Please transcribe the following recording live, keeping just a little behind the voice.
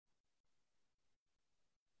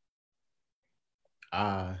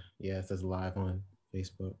Yeah, it says live on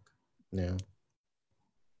Facebook now.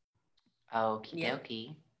 Okie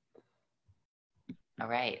dokie. All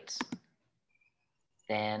right.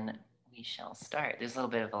 Then we shall start. There's a little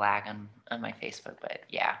bit of a lag on my Facebook, but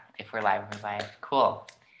yeah, if we're live, we're live. Cool.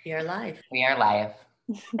 We are live. We are live.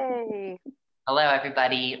 Hey. Hello,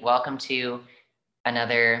 everybody. Welcome to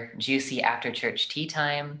another juicy after church tea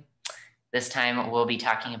time. This time we'll be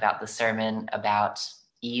talking about the sermon about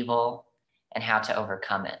evil and how to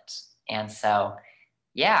overcome it. And so,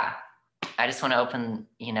 yeah, I just want to open,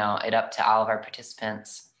 it up to all of our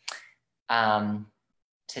participants.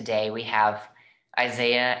 Today we have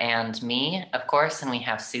Isaiah and me, of course, and we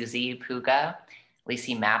have Susie Puga,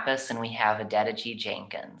 Lisi Mappus, and we have Adetta G.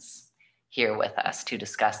 Jenkins here with us to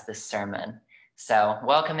discuss this sermon. So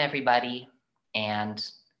welcome, everybody. And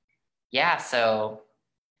yeah, so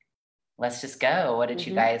let's just go. What did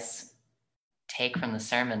you guys take from the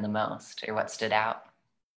sermon the most, or what stood out?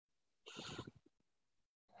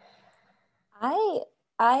 I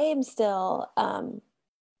am still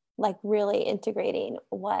really integrating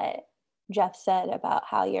what Jeff said about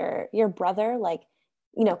how your brother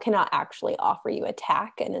cannot actually offer you a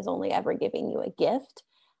tack and is only ever giving you a gift.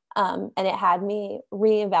 And it had me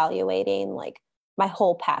reevaluating my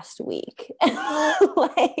whole past week,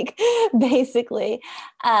 basically,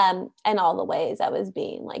 and all the ways I was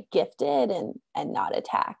being gifted and not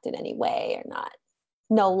attacked in any way, or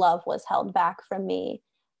no love was held back from me.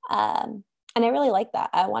 And I really like that.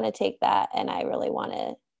 I want to take that and I really want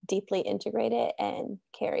to deeply integrate it and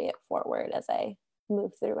carry it forward as I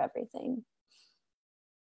move through everything.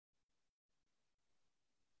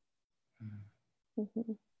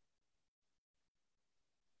 Mm-hmm.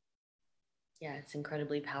 Yeah, it's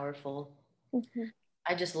incredibly powerful. Mm-hmm.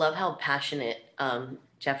 I just love how passionate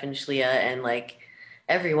Jeff and Shlia and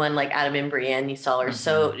everyone, Adam and Brienne, you saw, are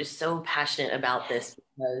so passionate about this,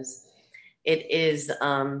 because it is,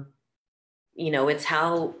 it's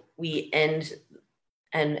how we end,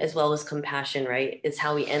 and as well as compassion, right? It's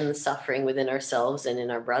how we end the suffering within ourselves and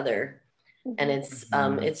in our brother. Mm-hmm.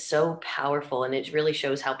 And it's so powerful, and it really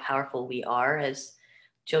shows how powerful we are as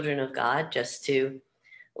children of God, just to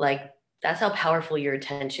that's how powerful your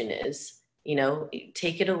attention is.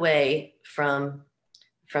 Take it away from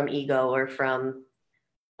ego or from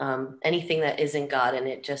anything that isn't God, and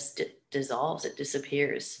it just dissolves, it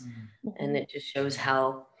disappears. Mm-hmm. And it just shows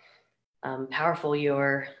how powerful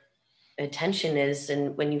your attention is.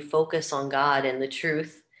 And when you focus on God and the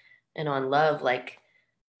truth and on love,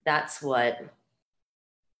 that's what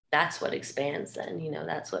expands then,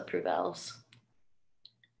 that's what prevails.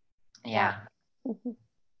 Yeah. Mm-hmm.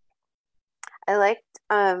 I liked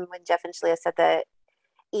when Jeff and Shlia said that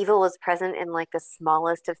evil was present in the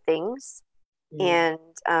smallest of things. Mm.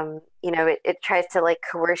 And, it tries to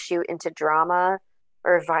coerce you into drama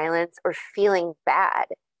or violence or feeling bad.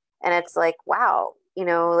 And it's wow,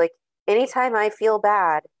 anytime I feel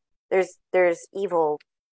bad, there's evil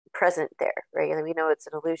present there, right? And we know it's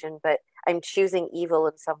an illusion, but I'm choosing evil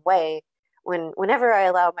in some way whenever I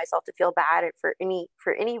allow myself to feel bad for any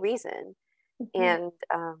reason. Mm-hmm. And,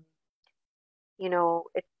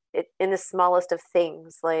 it in the smallest of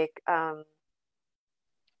things,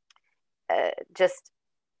 just,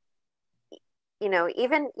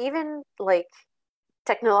 even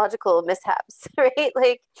technological mishaps,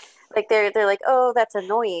 right? They're oh, that's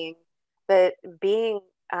annoying, but being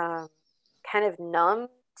kind of numb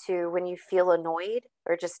to when you feel annoyed,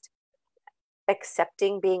 or just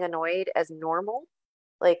accepting being annoyed as normal,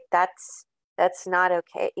 that's not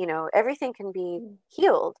okay. Everything can be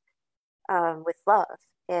healed with love.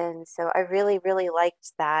 And so I really, really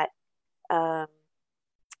liked that. And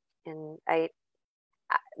I,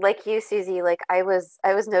 like you, Susie, I was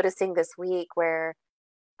noticing this week where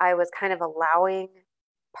I was kind of allowing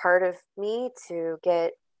part of me to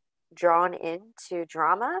get drawn into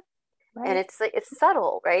drama. Right. And it's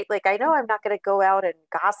subtle, right? I know I'm not going to go out and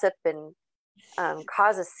gossip and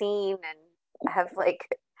cause a scene and have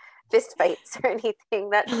fist fights or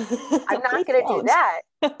anything. That I'm not going to do that.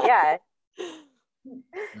 Yeah.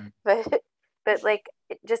 but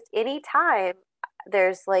just any time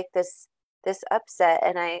there's this upset,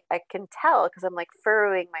 and I can tell because I'm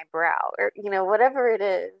furrowing my brow, or whatever it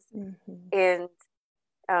is. Mm-hmm.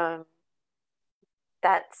 And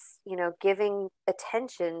that's giving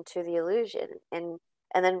attention to the illusion, and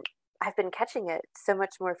then I've been catching it so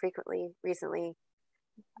much more frequently recently,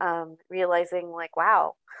 realizing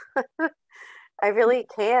wow, I really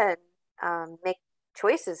can make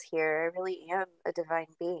choices here. I really am a divine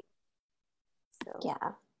being. So.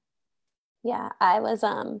 Yeah. I was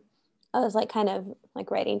kind of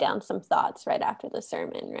writing down some thoughts right after the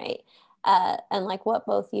sermon, right? And like what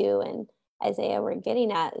both you and Isaiah were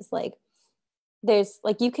getting at is like, there's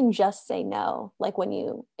like, you can just say no. Like when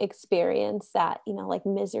you experience that, you know, like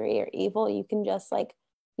misery or evil, you can just like,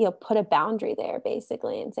 you know, put a boundary there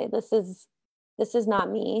basically and say, this is not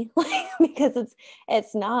me, because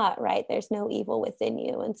it's not, right. There's no evil within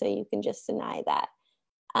you. And so you can just deny that,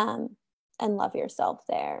 and love yourself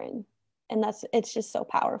there. And it's just so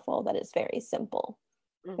powerful that it's very simple,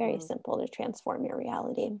 very simple to transform your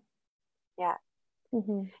reality. Yeah.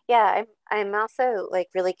 Mm-hmm. Yeah. I'm also like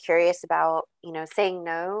really curious about, you know, saying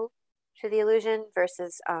no to the illusion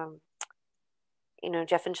versus, you know,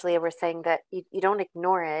 Jeff and Shalia were saying that you don't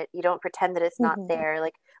ignore it. You don't pretend that it's not there.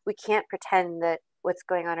 Like we can't pretend that what's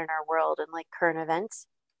going on in our world and like current events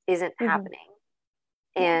isn't happening.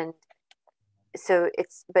 And so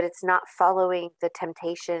it's not following the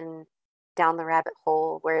temptation down the rabbit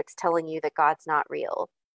hole where it's telling you that God's not real.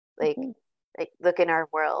 Like look in our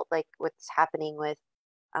world, like what's happening with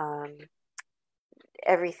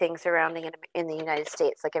everything surrounding in the United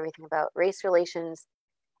States, like everything about race relations.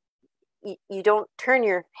 You don't turn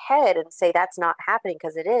your head and say that's not happening,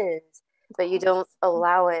 because it is, but you don't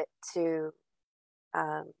allow it to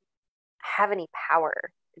have any power.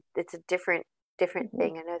 It's a different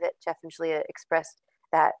thing. I know that Jeff and Shalia expressed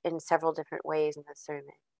that in several different ways in the sermon.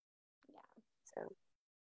 Yeah.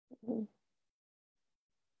 So.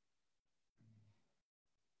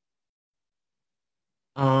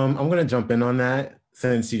 I'm going to jump in on that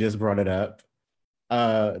since you just brought it up.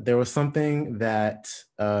 There was something that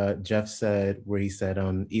Jeff said where he said,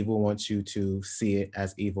 evil wants you to see it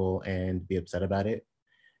as evil and be upset about it,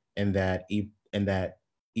 and that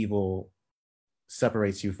evil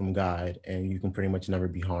separates you from God and you can pretty much never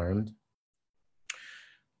be harmed.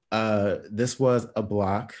 This was a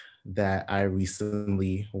block that I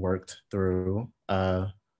recently worked through.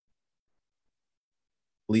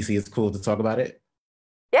 Lisa, it's cool to talk about it?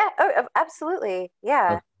 Yeah, oh, absolutely.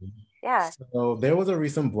 Yeah. Okay. Yeah. So there was a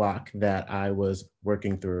recent block that I was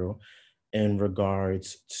working through in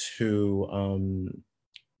regards to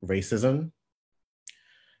racism.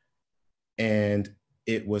 And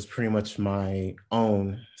it was pretty much my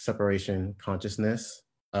own separation consciousness.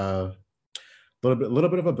 A little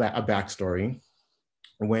bit of a backstory.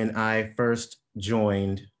 When I first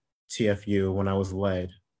joined TFU, when I was led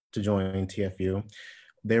to join TFU,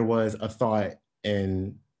 there was a thought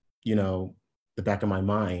in, you know, the back of my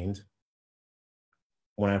mind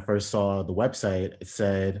when I first saw the website. It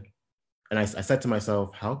said, and I said to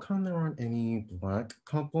myself, how come there aren't any Black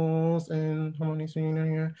couples in Harmony Senior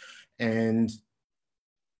here? And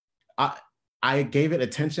I gave it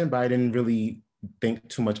attention, but I didn't really think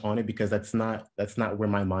too much on it because that's not where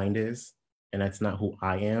my mind is, and that's not who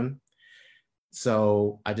I am.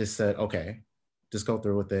 So I just said, okay, just go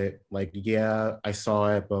through with it. Like, yeah, I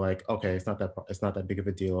saw it, but like, okay, it's not that big of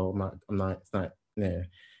a deal. It's not, yeah.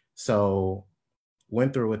 So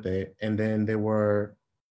went through with it. And then there were,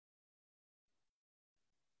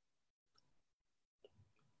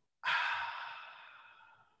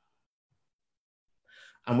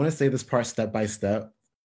 I'm gonna say this part step by step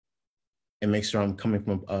and make sure I'm coming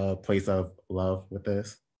from a place of love with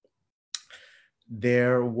this.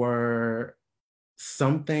 There were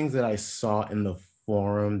some things that I saw in the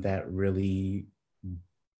forum that really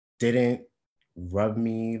didn't rub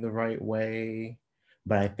me the right way,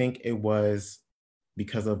 but I think it was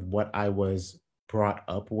because of what I was brought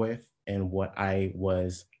up with and what I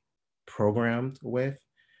was programmed with.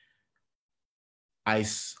 I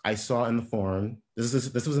saw in the forum, this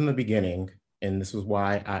was in the beginning, and this was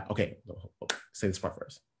why okay, say this part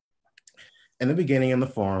first. In the beginning in the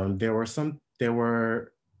forum, there were some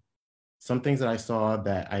things that I saw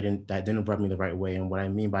that didn't rub me the right way. And what I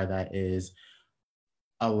mean by that is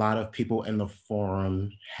a lot of people in the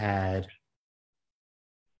forum had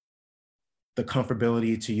the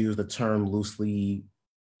comfortability to use the term loosely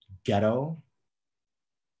ghetto.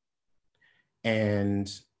 And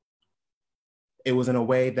it was in a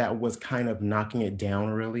way that was kind of knocking it down,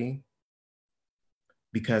 really.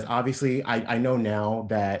 Because obviously I know now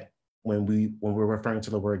that when we're referring to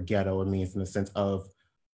the word ghetto, it means in the sense of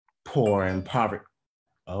poor and poverty.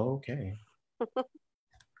 Okay.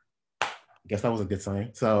 Guess that was a good sign.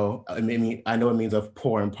 So I mean, I know it means of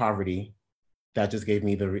poor and poverty. That just gave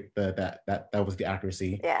me that was the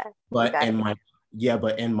accuracy. Yeah. But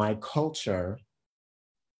in my culture,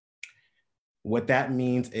 what that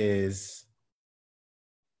means is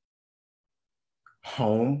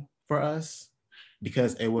home for us,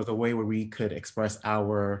 because it was a way where we could express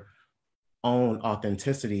our own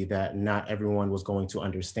authenticity that not everyone was going to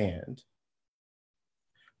understand.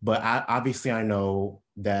 But obviously I know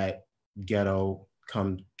that ghetto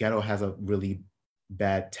ghetto has a really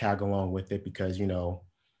bad tag along with it because, you know,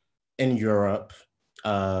 in Europe,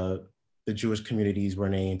 the Jewish communities were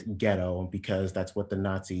named ghetto because that's what the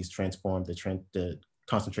Nazis transformed the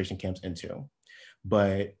concentration camps into.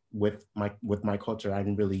 But with my culture, I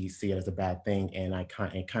didn't really see it as a bad thing, and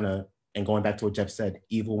and going back to what Jeff said,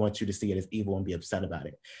 evil wants you to see it as evil and be upset about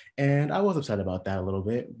it. And I was upset about that a little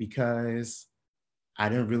bit because I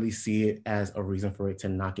didn't really see it as a reason for it to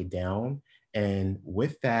knock it down. And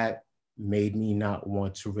with that, made me not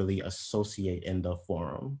want to really associate in the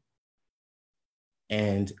forum.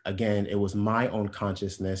 And again, it was my own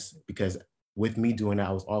consciousness because with me doing that,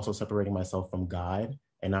 I was also separating myself from God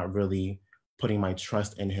and not really putting my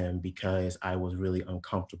trust in him because I was really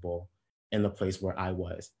uncomfortable in the place where I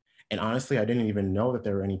was. And honestly, I didn't even know that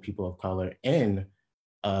there were any people of color in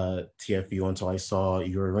TFU until I saw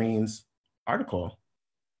Eureen's article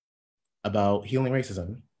about healing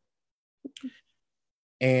racism.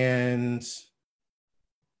 And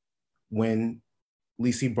when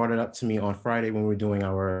Lisi brought it up to me on Friday when we were doing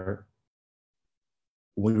our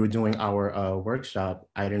workshop,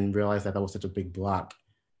 I didn't realize that was such a big block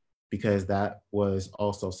because that was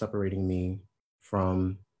also separating me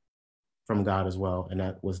from God as well. And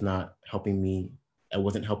that was not helping me. It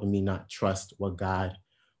wasn't helping me not trust what God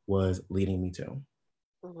was leading me to.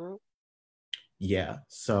 Mm-hmm. Yeah.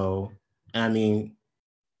 So, I mean,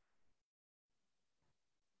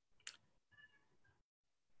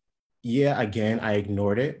 yeah, again, I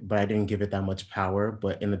ignored it, but I didn't give it that much power.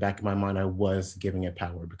 But in the back of my mind, I was giving it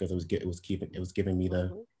power because it was giving me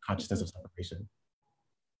the consciousness of separation.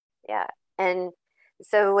 Yeah. And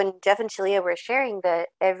so when Jeff and Shalia were sharing that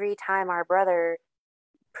every time our brother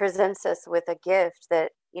presents us with a gift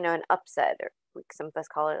that, you know, an upset, or like some of us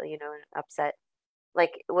call it, you know, an upset,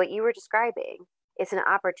 like what you were describing, it's an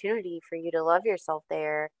opportunity for you to love yourself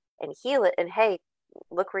there and heal it. And hey,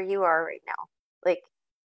 look where you are right now. Like,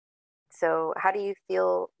 so how do you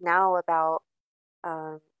feel now about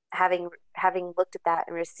having looked at that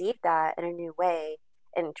and received that in a new way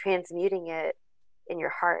and transmuting it in your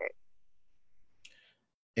heart?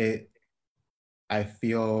 I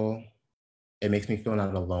feel it makes me feel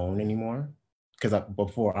not alone anymore. Because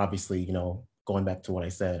before, obviously, you know, going back to what I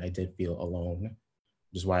said, I did feel alone,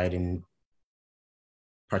 which is why I didn't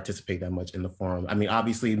participate that much in the forum. I mean,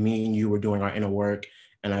 obviously, me and you were doing our inner work,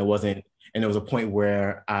 and I wasn't. And there was a point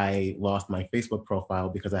where I lost my Facebook profile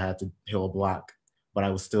because I had to heal a block, but I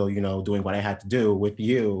was still, you know, doing what I had to do with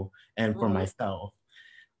you and for myself.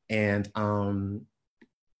 And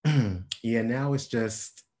yeah, now it's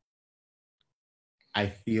just, I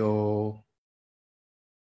feel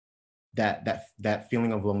that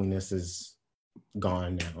feeling of loneliness is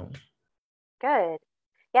gone now. Good.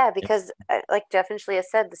 Yeah, because like Jeff and Shalia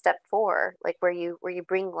said, the step 4, like where you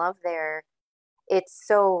bring love there, it's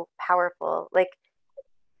so powerful. Like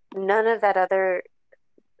none of that other,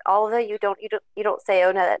 all of that you don't say,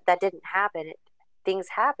 oh no, that didn't happen. Things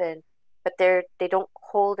happen, but they don't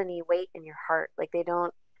hold any weight in your heart. Like they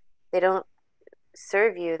don't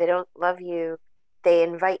serve you, they don't love you, they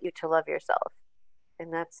invite you to love yourself.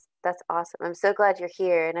 And that's awesome. I'm so glad you're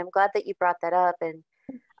here, and I'm glad that you brought that up. And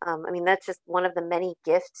I mean, that's just one of the many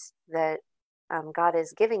gifts that God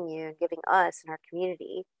is giving you and giving us in our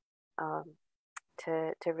community,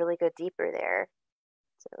 to really go deeper there.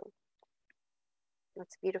 So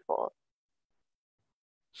that's beautiful.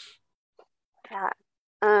 Yeah.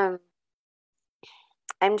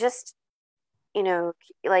 I'm just, you know,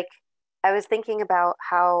 like I was thinking about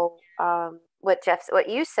how what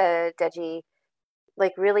you said, Deji,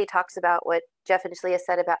 like really talks about what Jeff and Shalia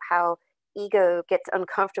said about how ego gets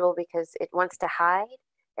uncomfortable because it wants to hide.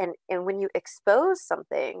 And when you expose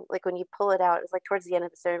something, like when you pull it out, it's like towards the end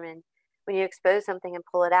of the sermon, when you expose something and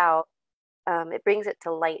pull it out, it brings it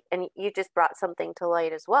to light. And you just brought something to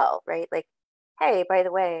light as well, right? Like, hey, by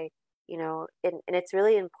the way, you know, and it's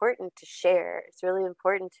really important to share. It's really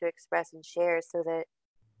important to express and share so that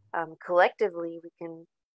collectively we can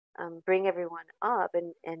bring everyone up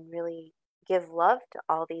and really give love to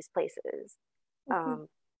all these places.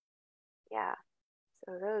 Yeah,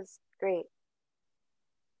 so that was great.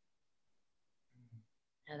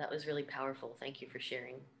 Yeah, that was really powerful. Thank you for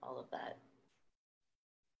sharing all of that.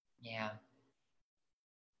 Yeah.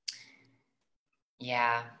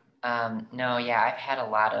 No, yeah, I've had a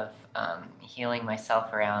lot of healing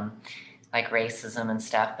myself around like racism and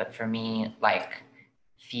stuff, but for me, like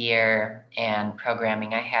fear and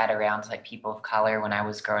programming I had around like people of color when I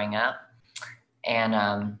was growing up.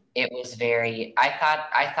 And it was very, I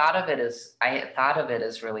thought of it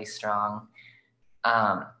as really strong.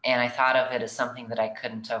 And I thought of it as something that I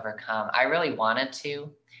couldn't overcome. I really wanted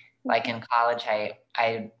to, Like in college,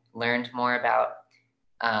 I learned more about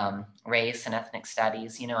race and ethnic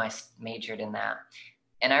studies. You know, I majored in that.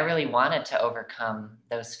 And I really wanted to overcome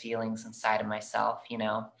those feelings inside of myself, you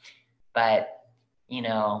know, but, you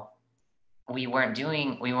know, I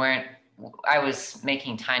was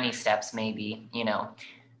making tiny steps maybe, you know,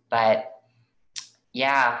 but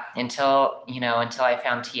yeah, until I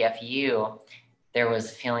found TFU, there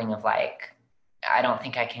was a feeling of like, I don't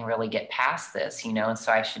think I can really get past this, you know, and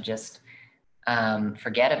so I should just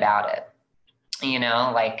forget about it, you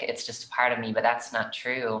know, like it's just a part of me, but that's not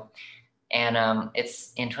true. And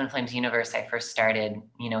it's in Twin Flames Universe, I first started,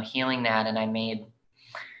 you know, healing that, and I made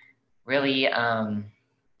really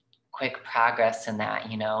quick progress in that,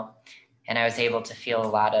 you know, and I was able to feel a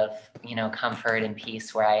lot of, you know, comfort and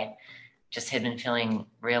peace where I just had been feeling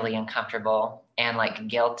really uncomfortable and like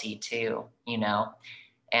guilty too, you know.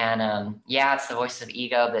 And yeah, it's the voice of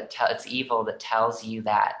ego it's evil that tells you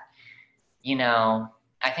that, you know.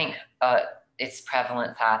 I think it's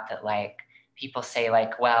prevalent thought that like people say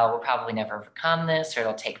like, well, we'll probably never overcome this, or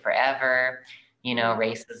it'll take forever, you know,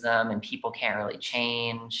 racism, and people can't really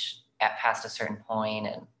change at past a certain point,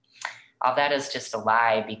 and all that is just a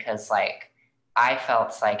lie, because like I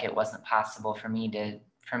felt like it wasn't possible for me to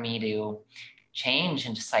change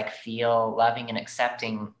and just like feel loving and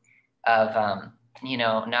accepting of you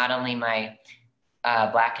know, not only my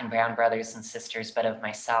Black and brown brothers and sisters, but of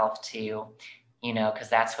myself too, you know, because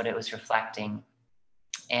that's what it was reflecting.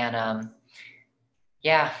 And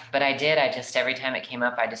yeah, but I just, every time it came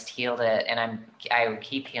up, I just healed it, and I would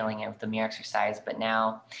keep healing it with the mirror exercise. But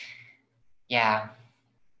now, yeah,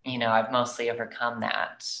 you know, I've mostly overcome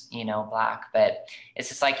that, you know, block. But it's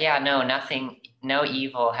just like, yeah, no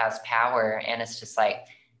evil has power. And it's just like,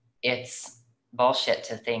 it's bullshit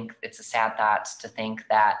to think, it's a sad thought to think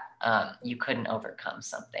that you couldn't overcome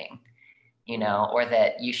something, you know, or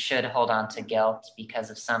that you should hold on to guilt because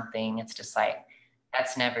of something. It's just like,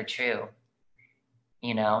 that's never true,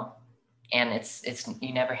 you know, and it's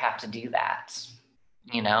you never have to do that,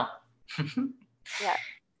 you know. Yeah.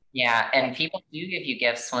 Yeah, and people do give you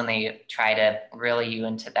gifts when they try to reel you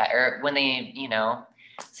into that, or when they, you know,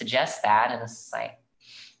 suggest that, and it's like,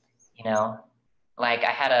 you know, like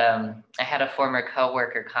I had a former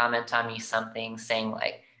coworker comment on me something saying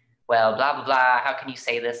like, well, blah blah blah, how can you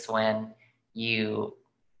say this when you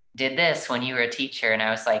did this when you were a teacher? And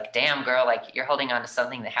I was like, damn girl, like you're holding on to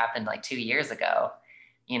something that happened like 2 years ago,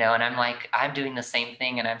 you know. And I'm like, I'm doing the same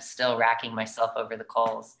thing, and I'm still racking myself over the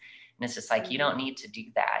coals. And it's just like, you don't need to do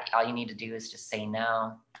that. All you need to do is just say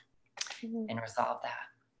no and resolve that,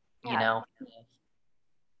 you know?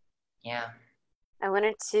 Yeah. I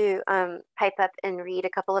wanted to pipe up and read a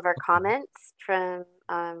couple of our comments from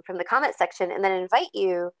the comment section, and then invite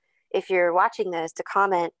you, if you're watching this, to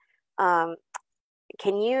comment.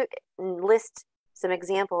 Can you list some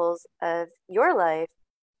examples of your life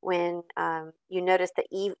when you noticed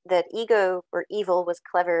that ego or evil was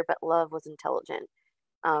clever, but love was intelligent?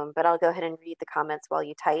 But I'll go ahead and read the comments while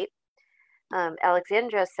you type.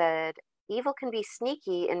 Alexandra said, evil can be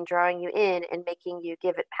sneaky in drawing you in and making you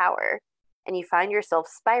give it power, and you find yourself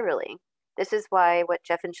spiraling. This is why what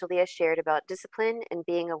Jeff and Shalia shared about discipline and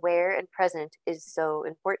being aware and present is so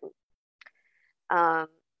important.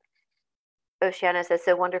 Oceana says,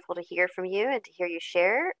 so wonderful to hear from you and to hear you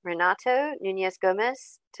share. Renato Nunez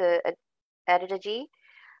Gomez to Aditaji,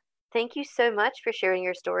 thank you so much for sharing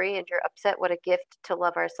your story and your upset. What a gift to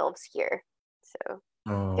love ourselves here. So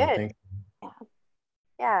good.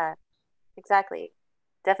 Yeah, exactly.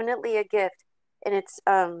 Definitely a gift. And it's,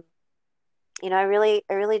 you know, I really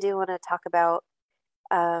do want to talk about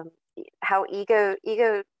how ego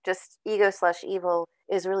 / evil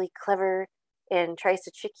is really clever and tries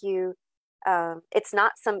to trick you. It's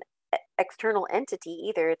not some external entity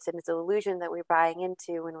either. It's an illusion that we're buying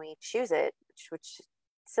into when we choose it, which is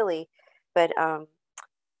silly. But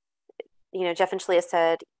you know, Jeff and Shalia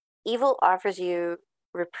said, evil offers you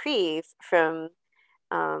reprieve from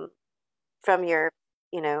your,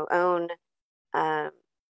 you know, own.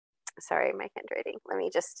 Sorry, my handwriting. Let me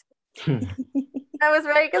just. I was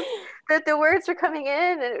right, because the words were coming in,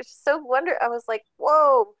 and it was just so I was like,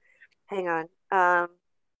 whoa, hang on.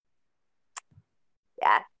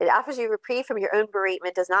 Yeah, it offers you reprieve from your own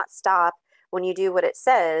bereavement. Does not stop when you do what it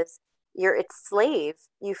says. You're its slave.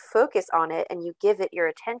 You focus on it and you give it your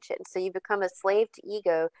attention. So you become a slave to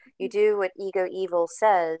ego. You do what ego evil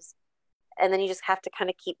says, and then you just have to kind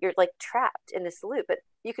of you're like trapped in this loop. But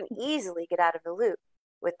you can easily get out of the loop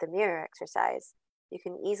with the mirror exercise. You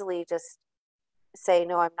can easily just say,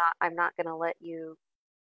 no, I'm not going to let you,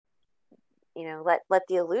 you know, let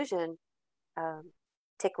the illusion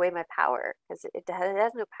take away my power, because it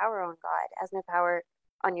has no power on God. It has no power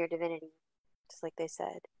on your divinity, just like they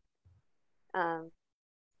said. And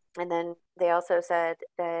then they also said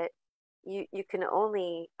that you can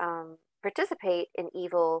only participate in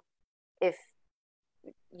evil if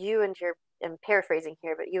you and your, I'm paraphrasing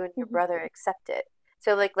here, but you and your brother accept it.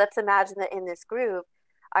 So like, let's imagine that in this group,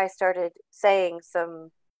 I started saying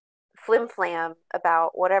some flim flam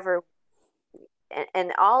about whatever,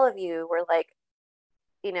 and all of you were like,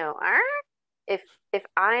 you know, if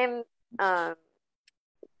I'm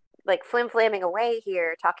like flim flamming away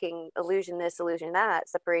here, talking illusion this, illusion that,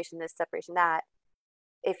 separation this, separation that,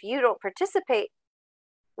 if you don't participate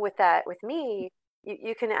with that with me,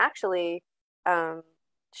 you can actually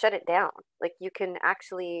shut it down. Like, you can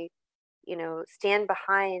actually, you know, stand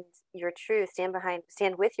behind your truth, stand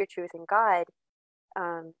with your truth in God,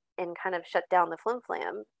 and kind of shut down the flim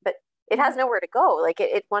flam. But it has nowhere to go. Like,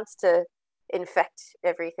 it wants to infect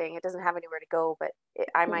everything. It doesn't have anywhere to go. But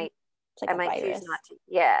I might choose not to.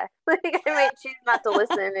 Yeah, like I might choose not to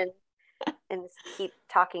listen and keep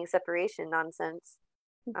talking separation nonsense.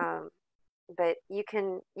 But you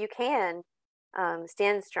can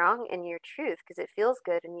stand strong in your truth, because it feels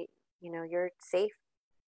good, and you know you're safe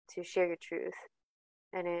to share your truth.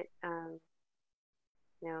 And it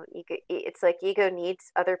you know, it's like ego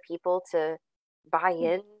needs other people to buy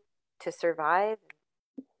in to survive,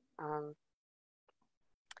 but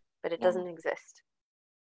it doesn't exist.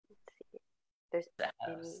 There's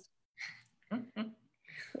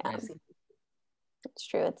it's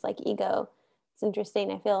true. It's like ego. It's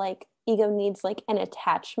interesting. I feel like ego needs like an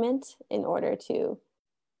attachment in order to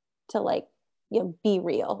like, you know, be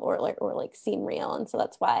real or like seem real. And so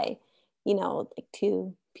that's why, you know, like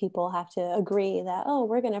two people have to agree that, oh,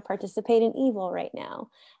 we're going to participate in evil right now.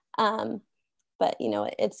 But you know,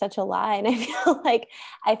 it's such a lie. And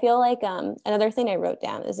I feel like another thing I wrote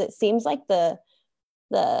down is it seems like a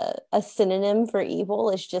synonym for evil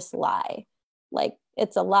is just lie. Like,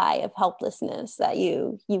 it's a lie of helplessness, that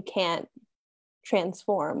you can't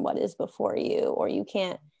transform what is before you, or you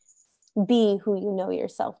can't be who you know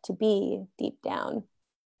yourself to be deep down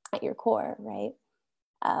at your core, right?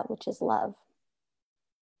 Which is love.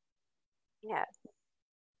 Yeah.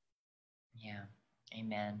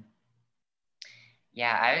 Amen.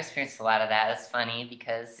 Yeah, I've experienced a lot of that. It's funny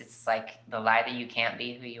because it's like the lie that you can't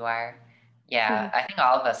be who you are. Yeah, I think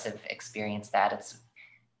all of us have experienced that. It's,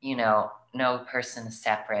 you know, no person is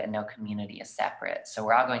separate and no community is separate. So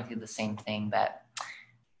we're all going through the same thing. But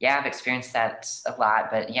yeah, I've experienced that a lot.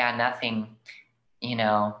 But yeah, nothing, you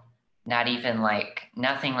know, not even like,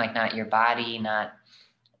 nothing like not your body, not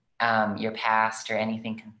your past or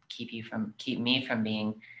anything can keep me from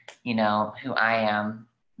being, you know, who I am,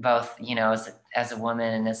 both, you know, as a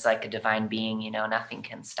woman and as like a divine being. You know, nothing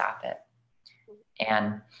can stop it.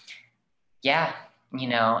 And yeah, you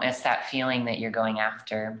know, it's that feeling that you're going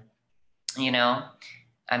after, you know,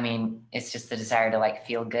 I mean, it's just the desire to like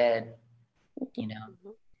feel good, you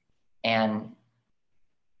know, and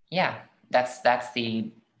yeah, that's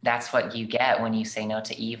what you get when you say no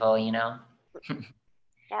to evil, you know.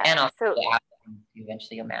 Yeah. And also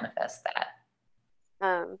eventually you'll manifest that.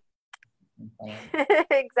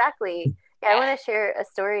 Exactly. Yeah, I want to share a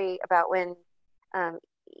story about when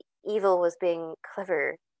evil was being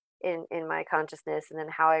clever in my consciousness, and then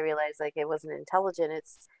how I realized like it wasn't intelligent.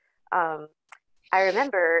 It's I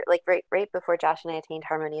remember like right before Josh and I attained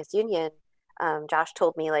harmonious union, Josh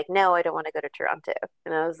told me like, no, I don't want to go to Toronto.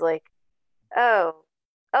 And I was like, oh,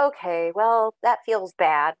 okay, well, that feels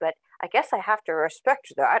bad, but I guess I have to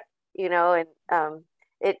respect that, you know. And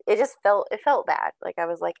it just felt bad. Like, I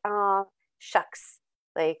was like, oh, shucks.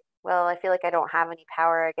 Like, well, I feel like I don't have any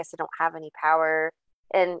power. I guess I don't have any power.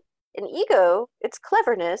 And an ego, its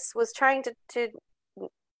cleverness was trying to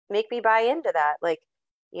make me buy into that. Like,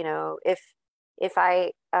 you know, if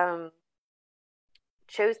I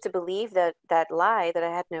chose to believe that lie, that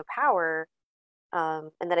I had no power,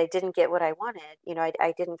 and that I didn't get what I wanted, you know,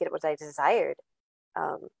 I didn't get what I desired,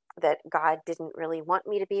 that God didn't really want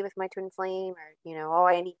me to be with my twin flame, or, you know, oh,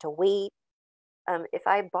 I need to wait. If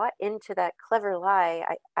I bought into that clever lie,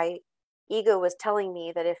 ego was telling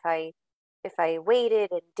me that if I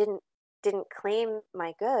waited and didn't claim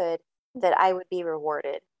my good, that I would be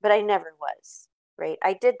rewarded, but I never was, right?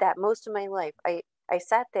 I did that most of my life. I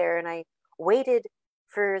sat there and I waited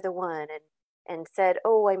for the one, and said,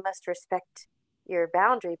 oh, I must respect your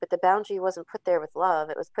boundary, but the boundary wasn't put there with love.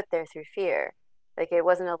 It was put there through fear. Like, it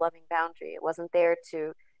wasn't a loving boundary. It wasn't there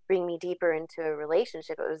to bring me deeper into a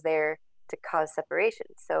relationship. It was there to cause separation.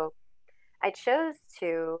 So I chose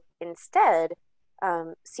to instead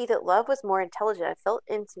see that love was more intelligent. I felt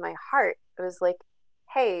into my heart. It was like,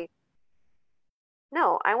 hey,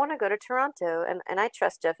 no, I want to go to Toronto, and I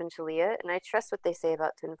trust Jeff and Shalia, and I trust what they say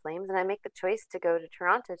about Twin Flames, and I make the choice to go to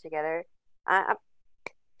Toronto together. I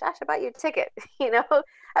Josh, I bought you a ticket. I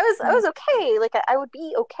was okay. Like I would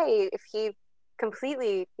be okay if he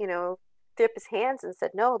completely, threw up his hands and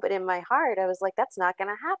said no. But in my heart, I was like, that's not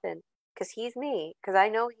gonna happen because he's me. Because I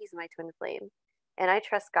know he's my twin flame, and I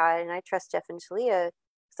trust God and I trust Jeff and Shalia.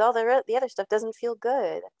 So all the other stuff doesn't feel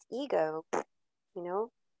good. That's ego, you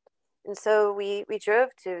know. And so we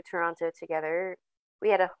drove to Toronto together. We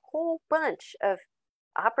had a whole bunch of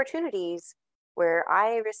opportunities where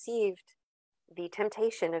I received the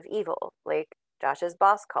temptation of evil. Like Josh's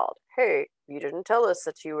boss called, hey, you didn't tell us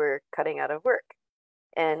that you were cutting out of work.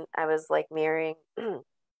 And I was like mirroring,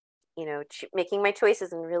 making my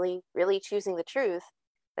choices and really, really choosing the truth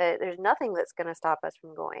that there's nothing that's going to stop us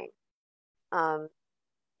from going.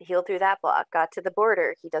 Healed through that block, got to the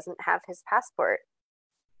border. He doesn't have his passport.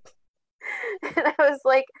 And I was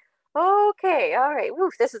like, okay, all right,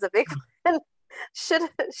 woof, this is a big one. should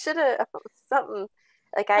have something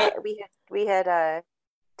like we had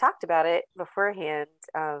talked about it beforehand,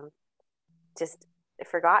 just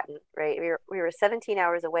forgotten, right? We were 17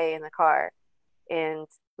 hours away in the car, and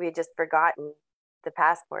we had just forgotten the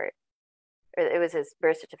passport. Or it was his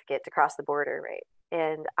birth certificate to cross the border, right?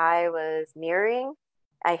 And I was mirroring.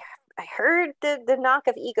 I heard the knock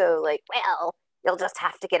of ego, like, well, you'll just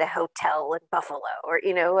have to get a hotel in Buffalo, or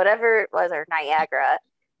whatever it was, or Niagara,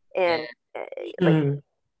 and like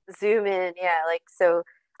zoom in, yeah, like so.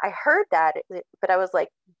 I heard that, but I was like,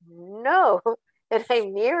 no, and I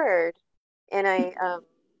mirrored, and I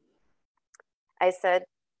said,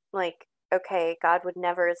 like, okay, God would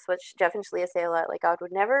never switch. Jeff and Shalia say a lot, like God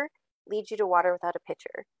would never lead you to water without a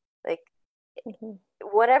pitcher. Like,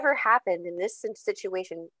 whatever happened in this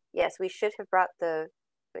situation, yes, we should have brought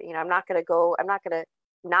I'm not going to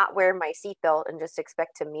not wear my seatbelt and just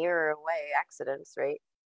expect to mirror away accidents, right?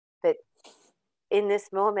 But in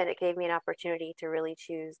this moment, it gave me an opportunity to really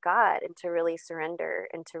choose God and to really surrender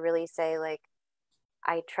and to really say, like,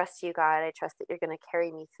 I trust you, God. I trust that you're going to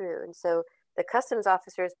carry me through. And so the customs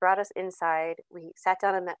officers brought us inside. We sat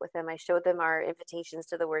down and met with them. I showed them our invitations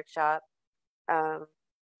to the workshop.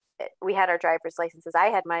 We had our driver's licenses. I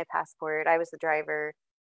had my passport. I was the driver,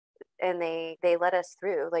 and they let us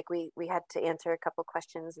through. Like we had to answer a couple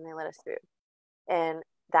questions, and they let us through. And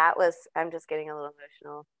that was, I'm just getting a little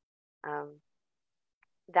emotional.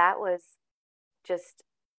 That was just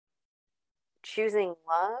choosing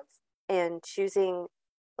love and choosing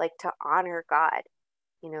like to honor God,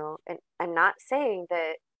 and I'm not saying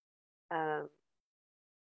that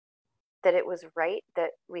that it was right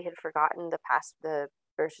that we had forgotten the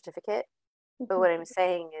birth certificate, but what I'm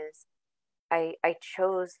saying is I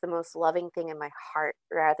chose the most loving thing in my heart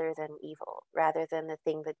rather than evil, rather than the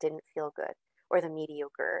thing that didn't feel good or the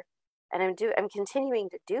mediocre. And I'm continuing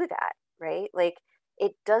to do that, right? Like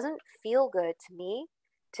it doesn't feel good to me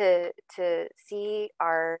to see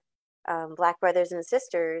our Black brothers and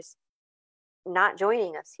sisters not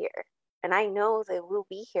joining us here. And I know they will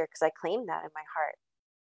be here because I claim that in my heart,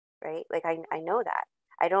 right? Like I know that.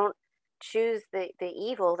 I don't choose the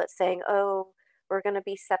evil that's saying, oh, we're going to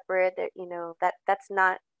be separate. That that's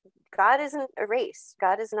not, God isn't a race.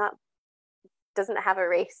 God is not, doesn't have a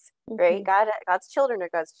race, right? God's children are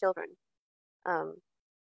God's children.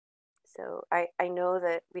 So I know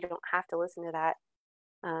that we don't have to listen to that.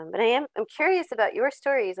 But I'm curious about your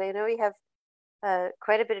stories. I know we have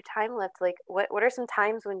quite a bit of time left. Like what are some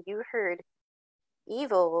times when you heard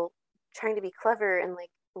evil trying to be clever, and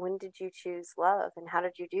like when did you choose love and how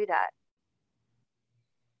did you do that?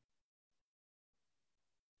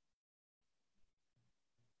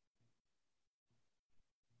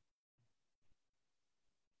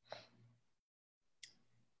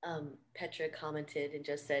 Petra commented and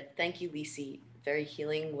just said, thank you, Lisi. Very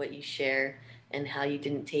healing what you share and how you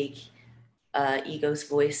didn't take ego's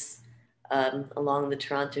voice along the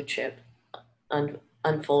Toronto trip,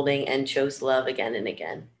 unfolding, and chose love again and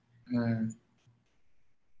again.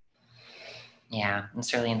 Yeah,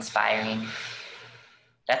 it's really inspiring.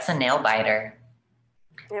 That's a nail biter.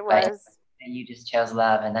 It was. And you just chose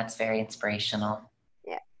love, and that's very inspirational.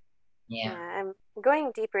 Yeah. I'm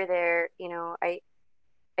going deeper there.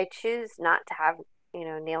 I choose not to have,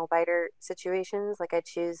 nail biter situations. Like I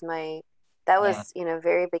choose that was,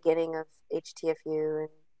 very beginning of HTFU.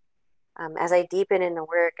 And as I deepen in the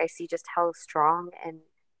work, I see just how strong and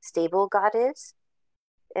stable God is,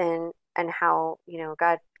 and how,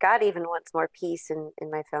 God even wants more peace in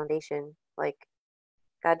my foundation. Like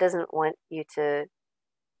God doesn't want you to,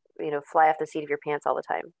 fly off the seat of your pants all the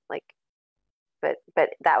time. Like, but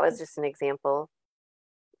that was just an example.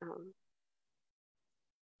 Um,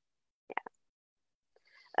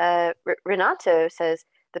 Renato says,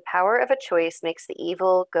 the power of a choice makes the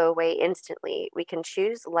evil go away instantly. We can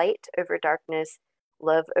choose light over darkness,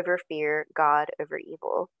 love over fear, God over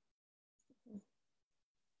evil.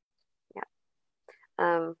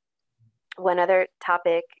 Yeah. One other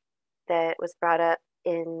topic that was brought up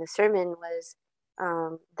in the sermon was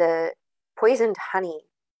the poisoned honey.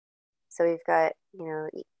 So we've got,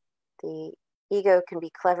 the ego can be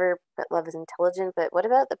clever, but love is intelligent. But what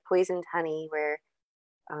about the poisoned honey where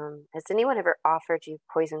has anyone ever offered you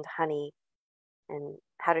poisoned honey? And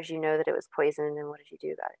how did you know that it was poisoned, and what did you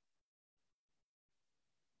do about it?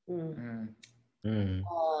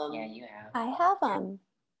 Yeah, you have. I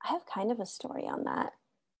have kind of a story on that.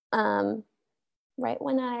 Right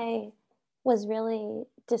when I was really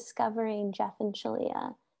discovering Jeff and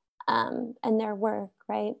Shalia and their work,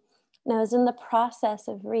 right? And I was in the process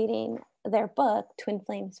of reading their book, Twin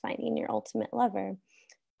Flames: Finding Your Ultimate Lover.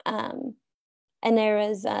 And there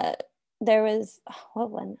was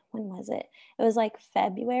when was it? It was like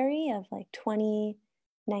February of like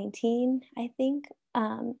 2019, I think.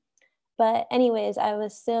 But anyways, I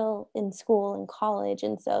was still in school and college,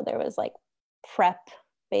 and so there was like prep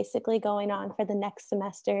basically going on for the next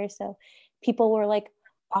semester. So people were like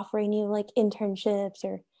offering you like internships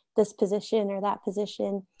or this position or that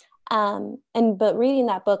position. But reading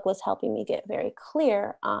that book was helping me get very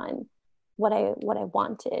clear on what I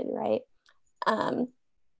wanted, right?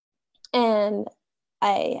 And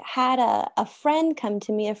I had a friend come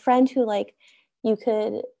to me, a friend who like you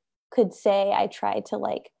could say I tried to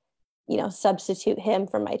like, substitute him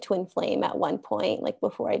for my twin flame at one point, like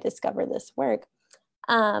before I discovered this work.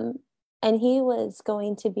 And he was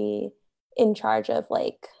going to be in charge of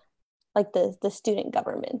like the student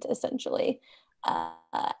government essentially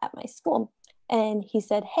at my school. And he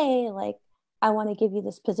said, hey, like, I want to give you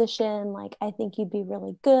this position. Like, I think you'd be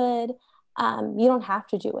really good. You don't have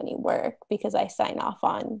to do any work because I sign off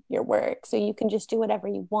on your work. So you can just do whatever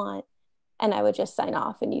you want. And I would just sign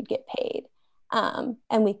off and you'd get paid.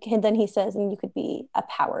 Then he says, and you could be a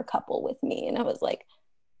power couple with me. And I was like,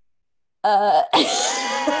 and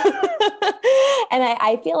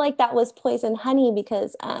I feel like that was poison honey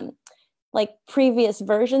because like previous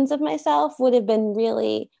versions of myself would have been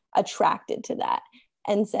really attracted to that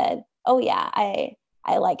and said, oh yeah, I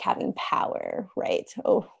like having power, right?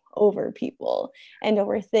 Over people and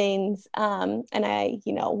over things. And I,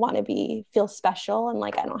 want to feel special and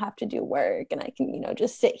like I don't have to do work and I can,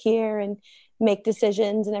 just sit here and make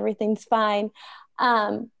decisions and everything's fine.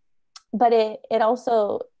 But it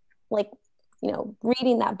also like,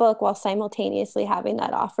 reading that book while simultaneously having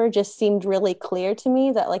that offer just seemed really clear to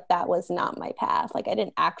me that like that was not my path. Like I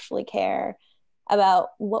didn't actually care about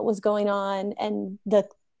what was going on and the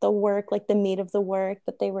work, like the meat of the work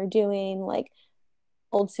that they were doing. Like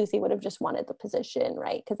old Susie would have just wanted the position,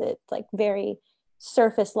 right? Because it's like very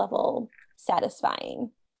surface level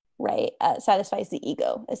satisfying, right? Satisfies the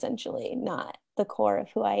ego essentially, not the core of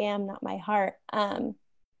who I am, not my heart. And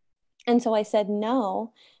so I said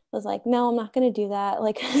no. I was like, no, I'm not going to do that.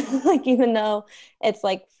 Like, like even though it's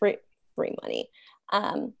like free money,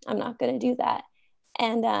 I'm not going to do that.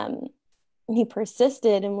 And he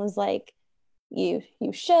persisted and was like, you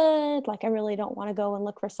should. Like, I really don't want to go and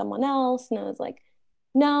look for someone else. And I was like,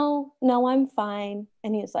 no, I'm fine.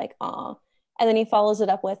 And he was like, oh. And then he follows it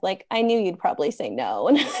up with like, I knew you'd probably say no.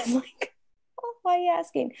 And I was like, oh, why are you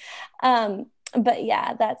asking? But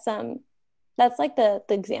yeah, that's like the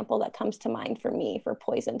example that comes to mind for me for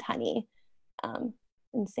poisoned honey, and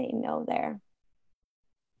saying no there.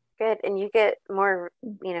 Good. And you get more,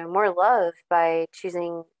 more love by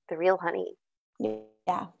choosing the real honey.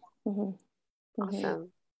 Yeah. Mm-hmm.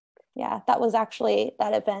 Awesome. Yeah,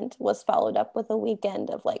 that event was followed up with a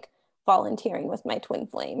weekend of like volunteering with my twin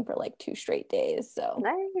flame for like 2 straight days. So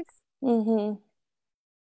nice. Mm-hmm.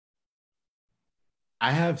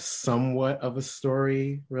 I have somewhat of a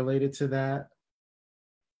story related to that,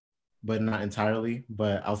 but not entirely,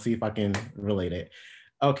 but I'll see if I can relate it.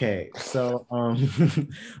 Okay, so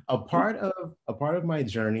a part of my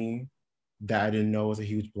journey that I didn't know was a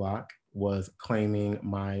huge block was claiming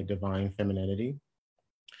my divine femininity.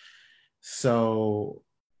 So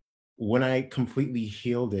when I completely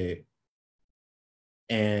healed it,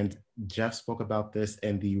 and Jeff spoke about this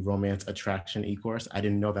in the Romance Attraction e-course, I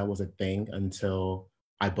didn't know that was a thing until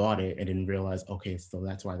I bought it and didn't realize, okay, so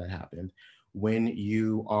that's why that happened. When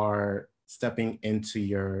you are stepping into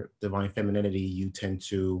your divine femininity, you tend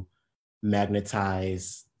to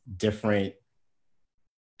magnetize different,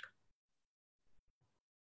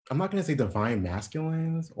 I'm not going to say divine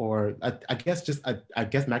masculines, or I guess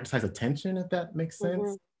magnetize attention, if that makes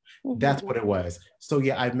sense. That's what it was. So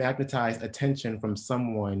yeah, I magnetized attention from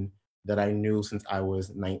someone that I knew since I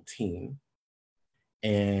was 19.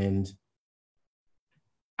 And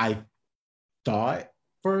I thought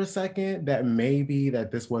for a second that maybe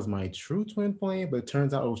that this was my true twin flame, but it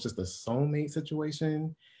turns out it was just a soulmate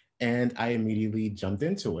situation. And I immediately jumped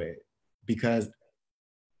into it because,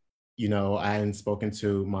 you know, I hadn't spoken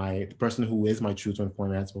to the person who is my true twin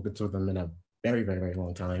flame. I hadn't spoken to them in a very, very, very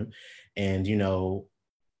long time. And, you know,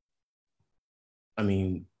 I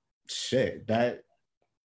mean, shit, that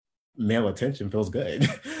male attention feels good.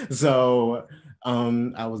 So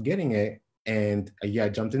I was getting it, and yeah, I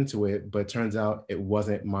jumped into it, but turns out it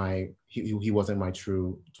wasn't he wasn't my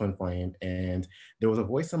true twin flame. And there was a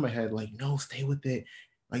voice in my head like, no, stay with it.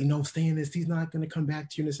 Like, no, stay in this. He's not going to come back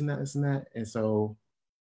to you, this and that, this and that. And so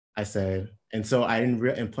I said, and so I didn't,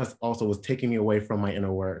 and plus also was taking me away from my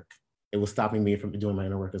inner work. It was stopping me from doing my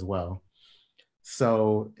inner work as well.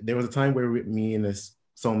 So there was a time where me and this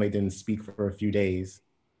soulmate didn't speak for a few days.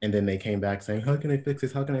 And then they came back saying, how can I fix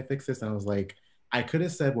this? How can I fix this? And I was like, I could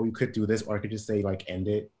have said, well, you could do this, or I could just say like, end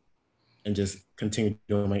it and just continue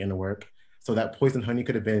doing my inner work. So that poison honey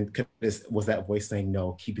was that voice saying,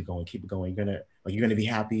 no, keep it going, keep it going. You're gonna be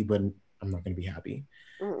happy, but I'm not gonna be happy.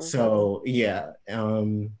 Mm-hmm. So yeah,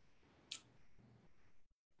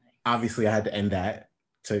 obviously I had to end that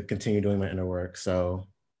to continue doing my inner work. So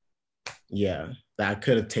yeah, that I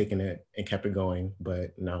could have taken it and kept it going,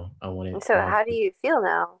 but no, I wanted. So how do you feel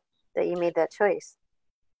now that you made that choice?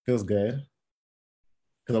 Feels good.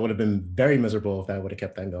 Because I would have been very miserable if I would have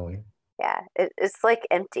kept that going. Yeah, it's like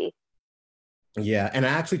empty. Yeah, and I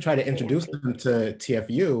actually tried to introduce them to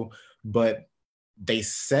TFU, but they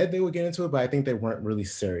said they would get into it, but I think they weren't really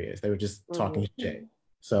serious. They were just talking shit.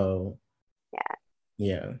 So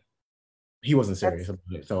yeah, he wasn't serious about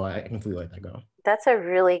it, so I completely let that go. That's a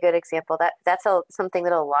really good example. That's something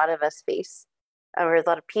that a lot of us face, or a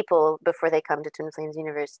lot of people before they come to Twin Flames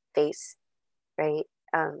Universe face, right?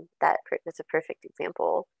 That's a perfect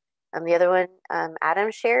example. The other one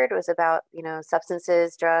Adam shared was about, you know,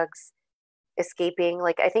 substances, drugs, escaping.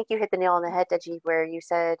 Like, I think you hit the nail on the head, Deji, where you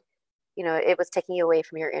said, you know, it was taking you away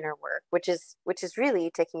from your inner work, which is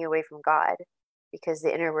really taking you away from God, because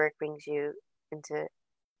the inner work brings you into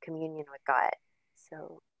communion with God.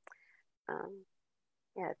 So,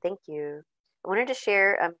 yeah, thank you. I wanted to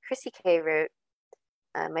share, Chrissy K wrote,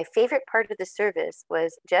 my favorite part of the service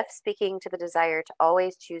was Jeff speaking to the desire to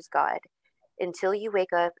always choose God. Until you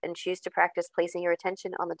wake up and choose to practice placing your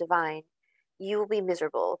attention on the divine, you will be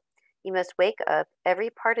miserable. You must wake up every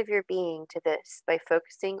part of your being to this by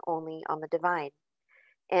focusing only on the divine.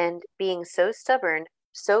 And being so stubborn,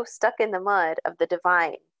 so stuck in the mud of the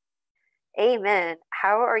divine. Amen.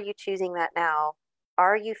 How are you choosing that now?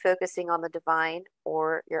 Are you focusing on the divine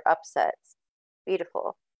or your upsets?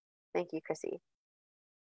 Beautiful. Thank you, Chrissy.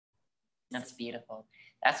 That's beautiful.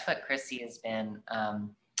 That's what Chrissy has been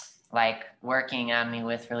like working on me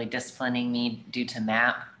with, really disciplining me due to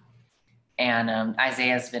MAP. And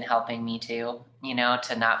Isaiah's been helping me too, you know,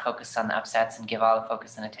 to not focus on the upsets and give all the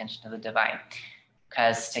focus and attention to the divine.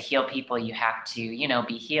 Because to heal people, you have to, you know,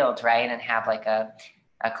 be healed, right? And have like a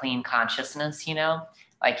clean consciousness, you know?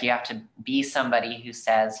 Like, you have to be somebody who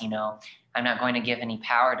says, you know, I'm not going to give any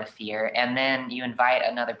power to fear. And then you invite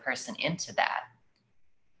another person into that,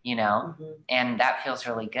 you know? Mm-hmm. And that feels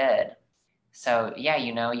really good. So yeah,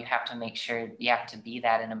 you know, you have to make sure you have to be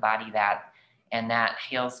that and embody that. And that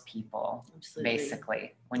heals people. Absolutely.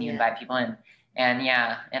 Basically, when you invite people in. And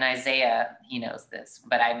yeah, and Isaiah, he knows this,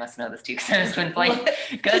 but I must know this too, because I was twin flame,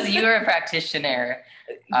 because you were a practitioner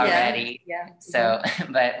already. Yeah. So,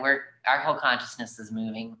 but our whole consciousness is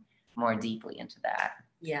moving more deeply into that.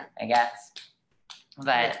 Yeah. I guess.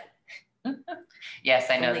 But yes,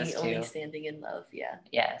 I know this too. Only standing in love. Yeah.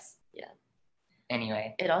 Yes. Yeah.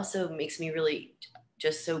 Anyway, it also makes me really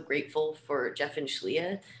just so grateful for Jeff and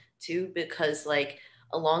Shlia too, because like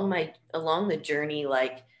along the journey,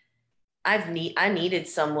 like I needed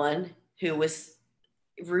someone who was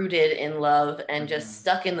rooted in love and just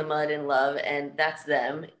stuck in the mud in love, and that's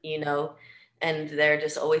them, you know, and they're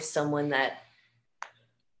just always someone that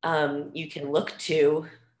you can look to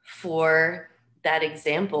for that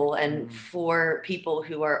example, and for people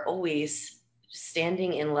who are always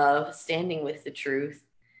standing in love, standing with the truth.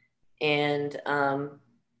 And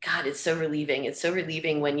God, it's so relieving. It's so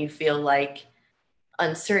relieving when you feel like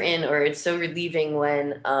uncertain, or it's so relieving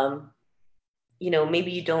when, you know, maybe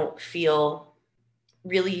you don't feel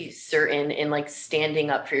really certain in like standing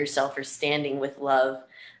up for yourself or standing with love.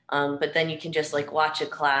 But then you can just like watch a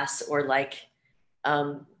class, or like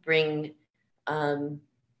bring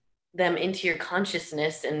them into your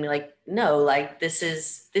consciousness and like, no, like this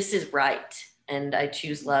is right. And I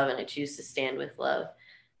choose love and I choose to stand with love.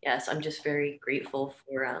 Yes, I'm just very grateful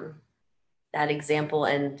for that example.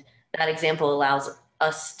 And that example allows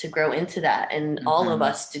us to grow into that and all of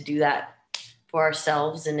us to do that for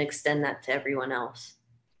ourselves and extend that to everyone else.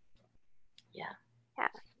 Yeah. Yeah,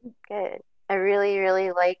 good. I really,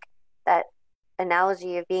 really like that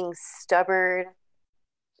analogy of being stubborn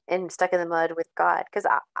and stuck in the mud with God, because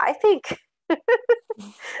I think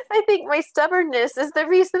I think my stubbornness is the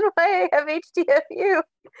reason why I have HDFU,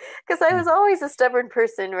 because I was always a stubborn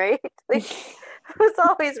person, right? Like I was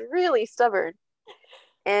always really stubborn,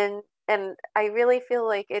 and I really feel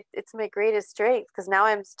like it's my greatest strength, because now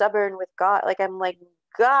I'm stubborn with God. Like I'm like,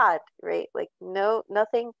 God, right? Like no,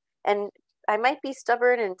 nothing. And I might be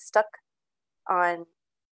stubborn and stuck on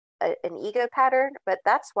an ego pattern, but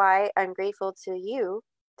that's why I'm grateful to you,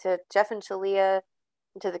 to Jeff and Shalia,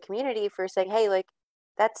 and to the community for saying, hey, like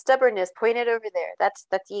that stubbornness, point it over there. That's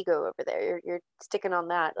ego over there. You're sticking on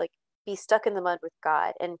that. Like be stuck in the mud with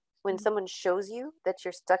God. And when someone shows you that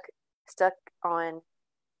you're stuck on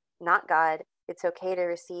not God, it's okay to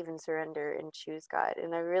receive and surrender and choose God.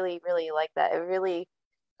 And I really, really like that. It really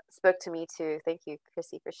spoke to me too. Thank you,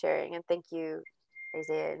 Chrissy, for sharing, and thank you,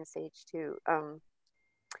 Isaiah and Sage too.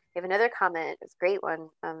 We have another comment. It's a great one,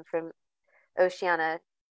 from Oceana.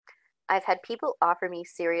 I've had people offer me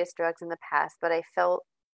serious drugs in the past, but I felt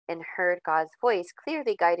and heard God's voice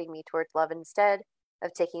clearly guiding me towards love instead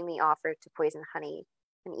of taking the offer to poison honey.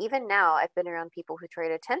 And even now, I've been around people who try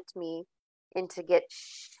to tempt me into get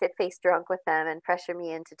shit-faced drunk with them and pressure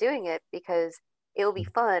me into doing it because it will be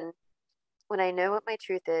fun when I know what my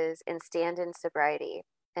truth is and stand in sobriety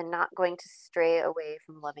and not going to stray away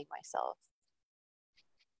from loving myself.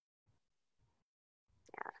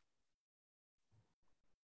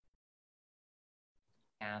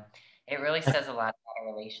 Yeah, it really says a lot about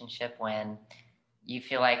a relationship when you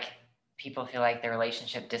feel like people feel like the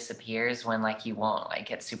relationship disappears when like you won't like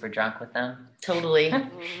get super drunk with them. Totally.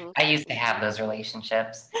 I used to have those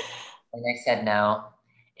relationships and I said no.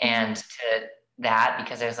 And to that,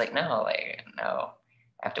 because I was like, no, I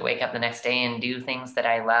have to wake up the next day and do things that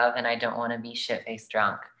I love and I don't want to be shit-faced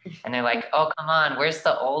drunk. And they're like, oh, come on, where's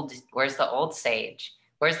the old Sage?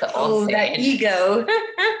 Where's the old Sage? That ego.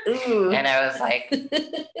 Ooh. And I was like,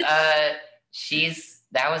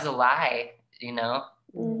 that was a lie, you know?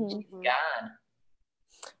 She's gone.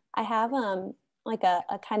 I have like a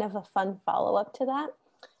kind of a fun follow-up to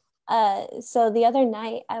that. So the other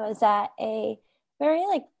night I was at a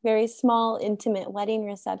very small, intimate wedding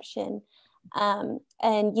reception.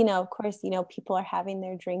 And, you know, of course, you know, people are having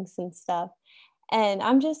their drinks and stuff. And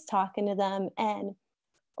I'm just talking to them. And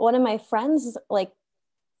one of my friends,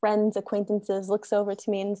 acquaintances, looks over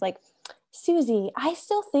to me and is like, Susie, I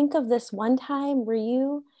still think of this one time where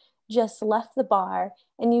you just left the bar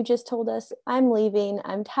and you just told us, I'm leaving,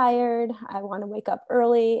 I'm tired, I want to wake up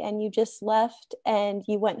early, and you just left and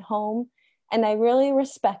you went home. And I really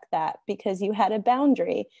respect that because you had a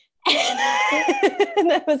boundary.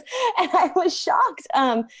 and I was shocked.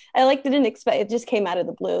 I didn't expect it, just came out of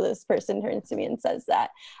the blue. This person turns to me and says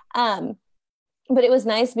that. But it was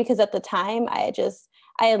nice because at the time I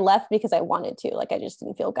had left because I wanted to, like, I just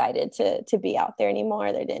didn't feel guided to be out there anymore.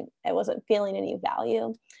 I wasn't feeling any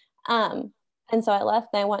value. And so I left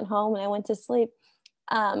and I went home and I went to sleep.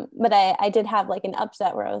 But I did have like an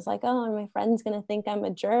upset where I was like, oh, my friend's going to think I'm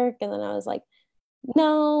a jerk. And then I was like,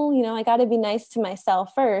 no, you know, I got to be nice to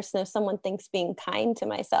myself first. And if someone thinks being kind to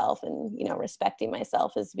myself and, you know, respecting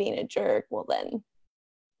myself is being a jerk, well then,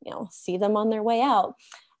 you know, see them on their way out.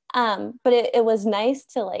 But it was nice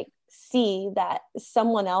to like see that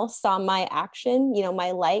someone else saw my action, you know,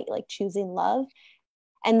 my light, like choosing love,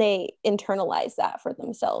 and they internalize that for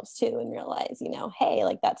themselves too and realize, you know, hey,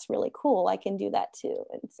 like that's really cool, I can do that too.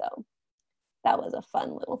 And so that was a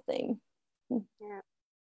fun little thing. Yeah.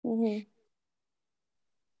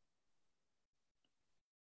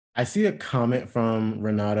 I see a comment from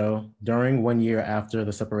Renato. During 1 year after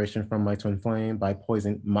the separation from my twin flame, my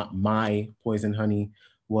poison honey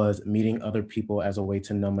was meeting other people as a way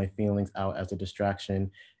to numb my feelings out as a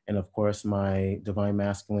distraction. And of course, my divine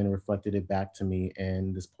masculine reflected it back to me.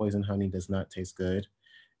 And this poison honey does not taste good.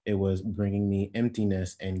 It was bringing me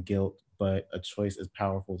emptiness and guilt, but a choice is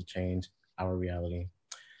powerful to change our reality.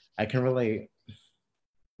 I can relate.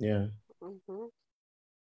 Yeah.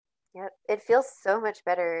 Yep. It feels so much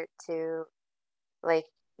better to like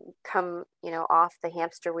come, you know, off the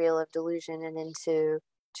hamster wheel of delusion and into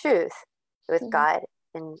truth with God.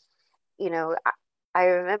 And, you know, I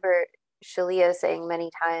remember Shalia saying many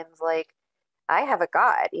times, like, I have a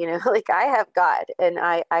God, you know, like I have God, and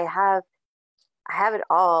I have it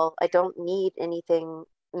all. I don't need anything,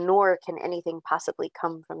 nor can anything possibly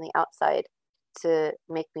come from the outside to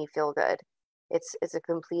make me feel good. It's a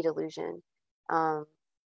complete illusion. You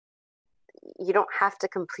don't have to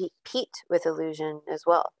compete with illusion as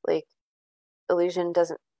well. Like illusion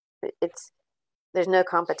doesn't, there's no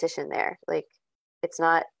competition there. Like it's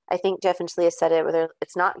not, I think Jeff and Shalia said it, whether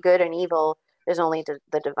it's not good and evil, there's only the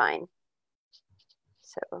divine.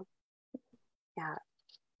 So yeah.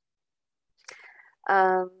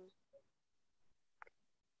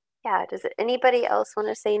 Yeah, does anybody else want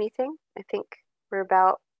to say anything? I think we're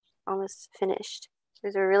about almost finished. It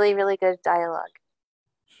was a really, really good dialogue.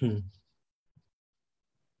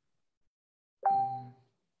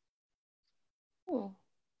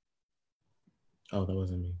 Oh, that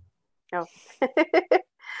wasn't me. No.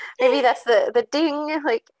 Maybe that's the ding.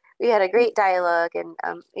 Like we had a great dialogue, and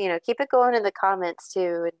you know, keep it going in the comments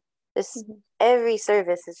too. And this every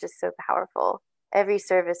service is just so powerful. Every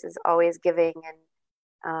service is always giving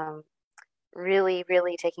and really,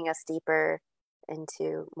 really taking us deeper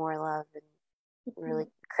into more love and really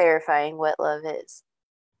clarifying what love is.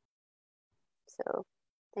 So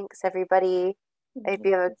thanks everybody. I hope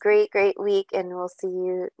you have a great, great week, and we'll see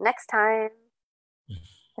you next time.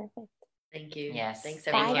 Perfect. Thank you. Yes. Thanks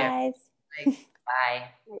Bye, everyone. guys. Bye.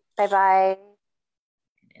 Bye bye.